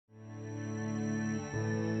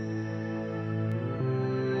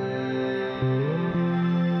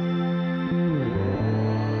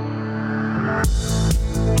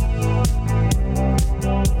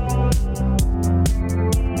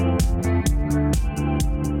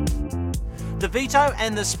The Vito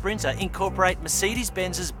and the Sprinter incorporate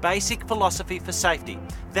Mercedes-Benz's basic philosophy for safety.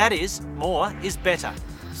 That is, more is better.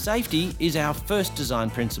 Safety is our first design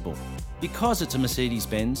principle. Because it's a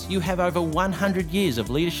Mercedes-Benz, you have over 100 years of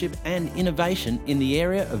leadership and innovation in the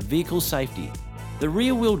area of vehicle safety. The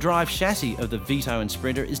rear-wheel drive chassis of the Vito and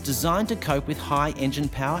Sprinter is designed to cope with high engine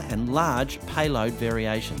power and large payload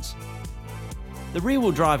variations. The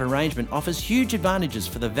rear-wheel drive arrangement offers huge advantages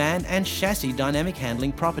for the van and chassis dynamic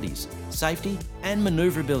handling properties, safety and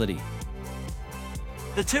manoeuvrability.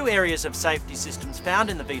 The two areas of safety systems found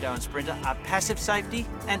in the Vito and Sprinter are passive safety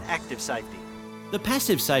and active safety. The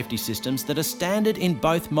passive safety systems that are standard in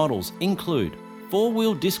both models include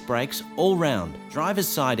 4-wheel disc brakes all round, driver's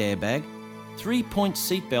side airbag, 3-point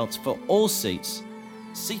seat belts for all seats,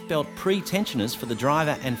 seatbelt pre-tensioners for the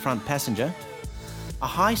driver and front passenger, a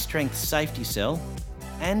high-strength safety cell,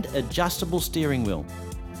 and adjustable steering wheel.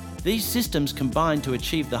 These systems combine to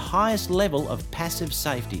achieve the highest level of passive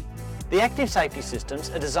safety. The active safety systems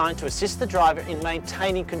are designed to assist the driver in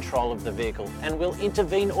maintaining control of the vehicle and will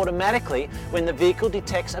intervene automatically when the vehicle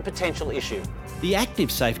detects a potential issue. The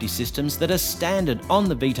active safety systems that are standard on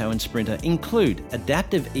the Vito and Sprinter include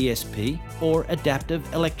Adaptive ESP or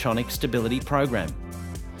Adaptive Electronic Stability Program.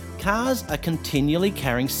 Cars are continually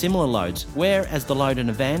carrying similar loads, whereas the load in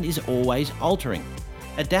a van is always altering.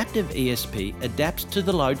 Adaptive ESP adapts to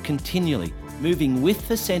the load continually, moving with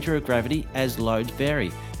the centre of gravity as loads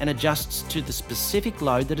vary, and adjusts to the specific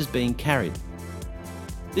load that is being carried.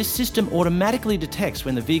 This system automatically detects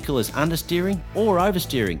when the vehicle is understeering or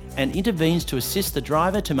oversteering and intervenes to assist the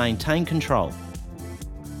driver to maintain control.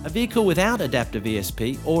 A vehicle without adaptive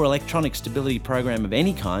ESP or electronic stability program of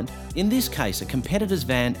any kind, in this case a competitor's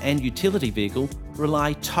van and utility vehicle,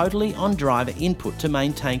 rely totally on driver input to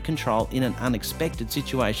maintain control in an unexpected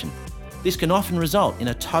situation. This can often result in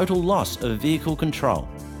a total loss of vehicle control.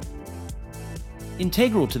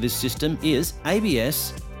 Integral to this system is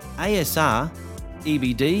ABS, ASR,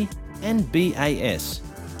 EBD and BAS.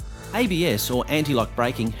 ABS or anti-lock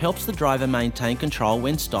braking helps the driver maintain control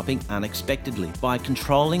when stopping unexpectedly by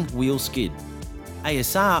controlling wheel skid.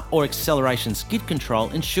 ASR or acceleration skid control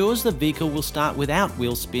ensures the vehicle will start without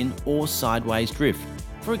wheel spin or sideways drift,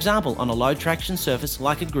 for example on a low traction surface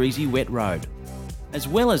like a greasy wet road. As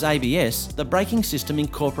well as ABS, the braking system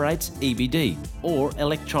incorporates EBD or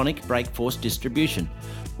electronic brake force distribution,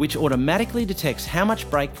 which automatically detects how much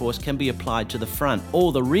brake force can be applied to the front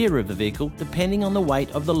or the rear of the vehicle depending on the weight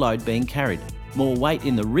of the load being carried. More weight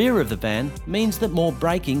in the rear of the van means that more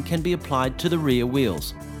braking can be applied to the rear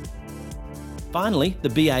wheels. Finally, the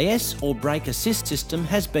BAS or brake assist system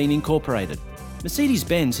has been incorporated.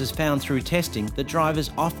 Mercedes-Benz has found through testing that drivers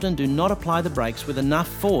often do not apply the brakes with enough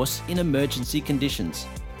force in emergency conditions.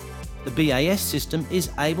 The BAS system is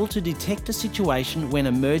able to detect a situation when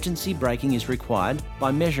emergency braking is required by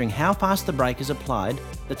measuring how fast the brake is applied,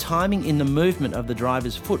 the timing in the movement of the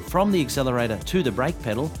driver's foot from the accelerator to the brake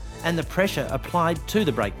pedal, and the pressure applied to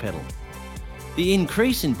the brake pedal. The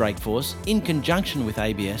increase in brake force, in conjunction with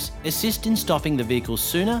ABS, assists in stopping the vehicle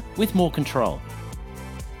sooner with more control.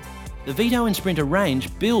 The Vito and Sprinter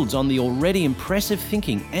range builds on the already impressive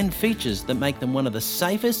thinking and features that make them one of the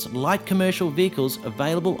safest light commercial vehicles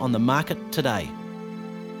available on the market today.